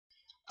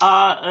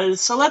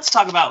So let's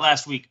talk about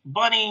last week.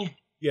 Bunny,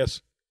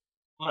 Yes.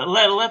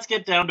 let's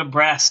get down to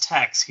brass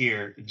tacks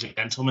here,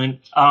 gentlemen.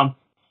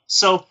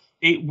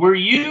 Were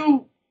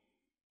you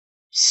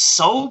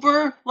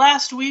sober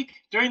last week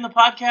during the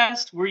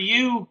podcast? Were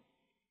you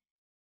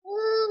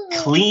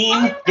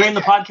clean during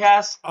the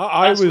podcast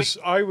I last was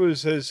week? I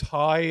was as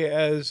high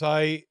as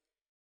I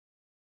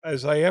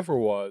ever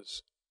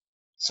was.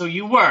 So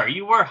you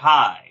were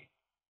high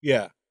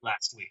Yeah.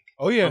 last week.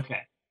 Oh yeah.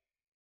 Okay.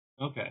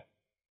 Okay.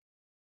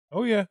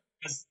 Oh yeah.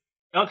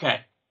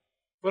 Okay.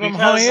 But I'm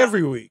high Because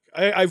every week.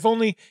 I've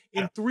only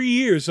uh, in 3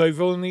 years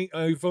I've only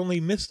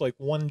missed like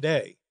one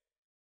day.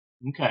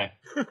 okay.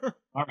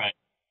 All right.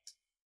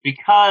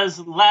 Because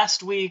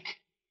last week,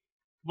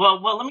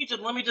 well, let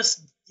me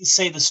just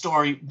say the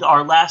story.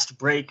 Our last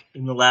break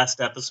in the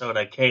last episode,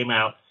 I came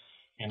out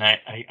and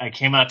I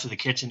came out to the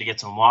kitchen to get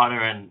some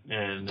water, and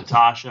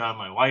Natasha,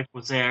 my wife,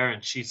 was there,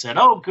 and she said,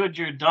 "Oh, good,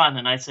 you're done."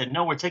 And I said,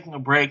 "No, we're taking a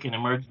break, an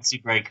emergency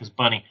break, because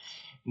Bunny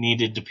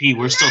needed to pee.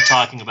 We're still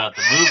talking about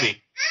the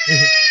movie."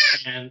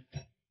 And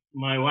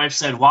my wife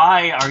said,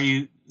 "Why are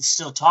you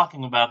still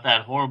talking about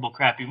that horrible,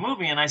 crappy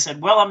movie?" And I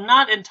said, "Well, I'm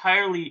not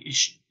entirely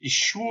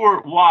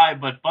sure why,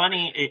 but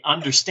Bunny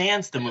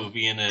understands the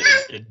movie in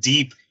a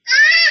deep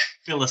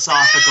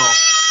philosophical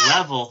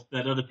level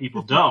that other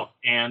people don't.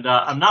 And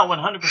I'm not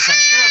 100%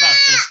 sure about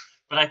this,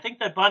 but I think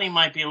that Bunny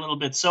might be a little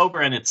bit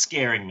sober, and it's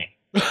scaring me."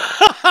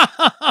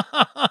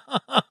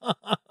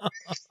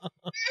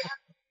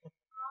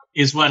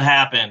 Is what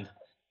happened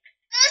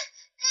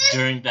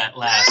during that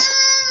last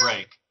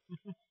break.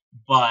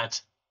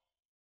 But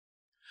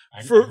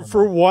I don't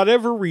For know.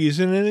 whatever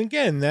reason, and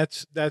again,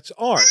 that's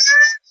art.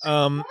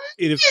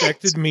 It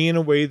affected me in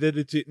a way that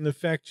it didn't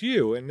affect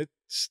you, and it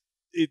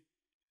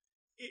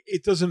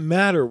it doesn't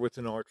matter with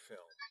an art film.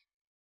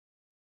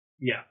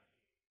 Yeah.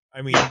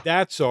 I mean,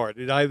 that's art.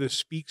 It either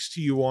speaks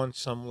to you on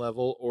some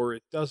level or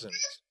it doesn't.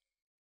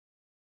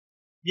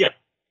 Yeah.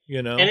 You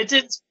And know. it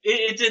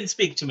didn't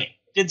speak to me.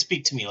 It didn't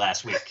speak to me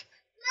last week.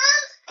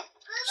 It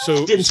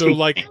So didn't so speak to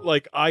like me.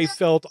 like I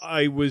felt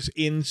I was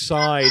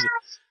inside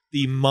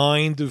the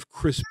mind of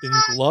Crispin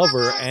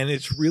Glover, and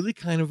it's really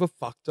kind of a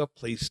fucked up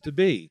place to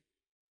be.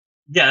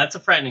 Yeah, that's a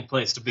frightening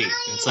place to be,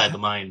 inside the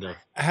mind of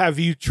Have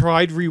you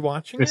tried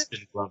rewatching it? Crispin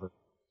Glover.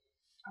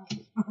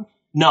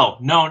 No,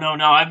 no, no,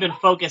 no. I've been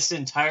focused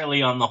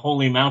entirely on the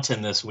Holy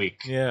Mountain this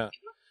week. Yeah,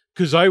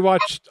 because I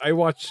watched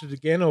it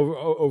again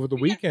over the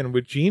weekend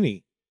with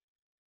Jeannie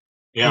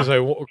Yeah.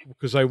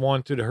 because I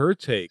wanted her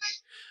take.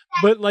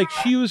 But like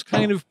she was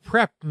kind of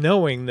prepped,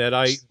 knowing that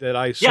I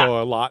Yeah.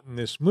 saw a lot in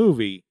this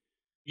movie.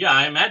 Yeah,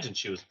 I imagine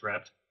she was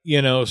prepped.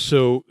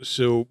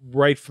 So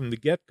right from the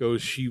get go,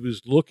 she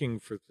was looking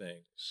for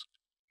things.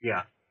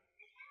 Yeah.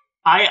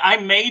 I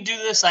may do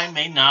this, I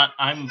may not.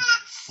 I'm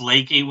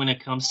flaky when it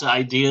comes to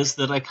ideas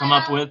that I come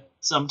up with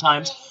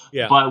sometimes.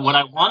 Yeah, But what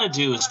I want to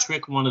do is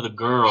trick one of the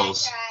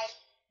girls,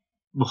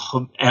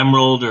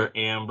 Emerald or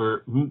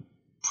Amber,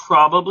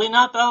 probably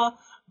not Bella,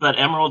 but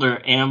Emerald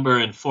or Amber,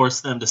 and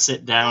force them to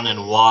sit down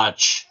and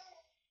watch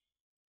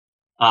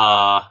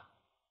uh,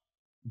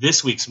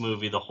 this week's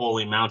movie, The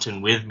Holy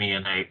Mountain, with me,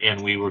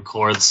 and we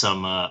record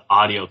some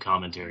audio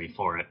commentary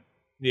for it.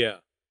 yeah.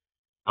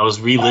 I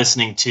was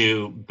re-listening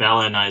to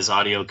Bella and I's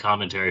audio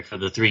commentary for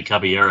the Three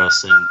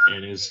Caballeros,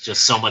 and it was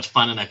just so much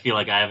fun. And I feel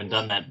like I haven't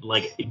done that.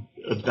 Like,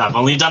 I've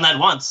only done that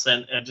once,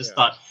 and I just Yeah.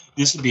 thought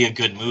this would be a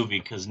good movie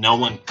because no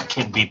one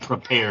can be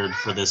prepared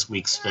for this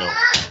week's film.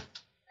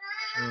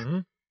 Hmm.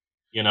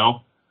 You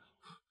know?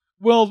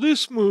 Well,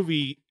 this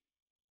movie,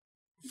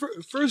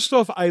 first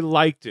off, I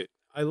liked it.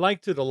 I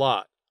liked it a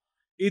lot.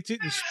 It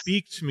didn't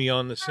speak to me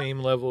on the same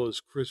level as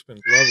Crispin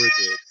Glover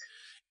did.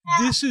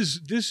 This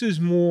is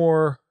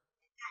more.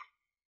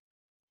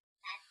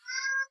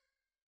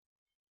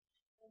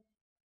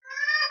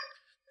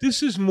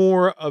 This is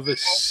more of a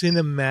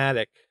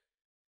cinematic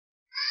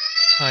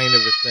kind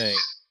of a thing.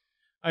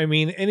 I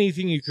mean,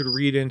 anything you could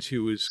read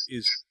into is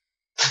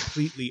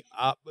completely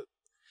up.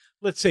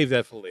 Let's save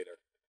that for later.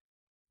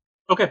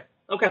 Okay.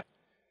 Okay.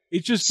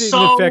 It just didn't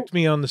So affect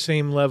me on the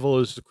same level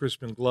as the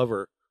Crispin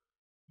Glover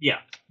yeah,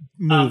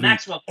 movie.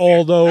 Maxwell.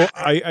 Although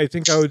I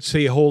think I would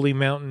say Holy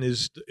Mountain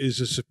is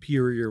a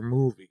superior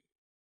movie.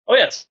 Oh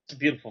yeah, it's a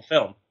beautiful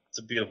film. It's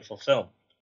a beautiful film.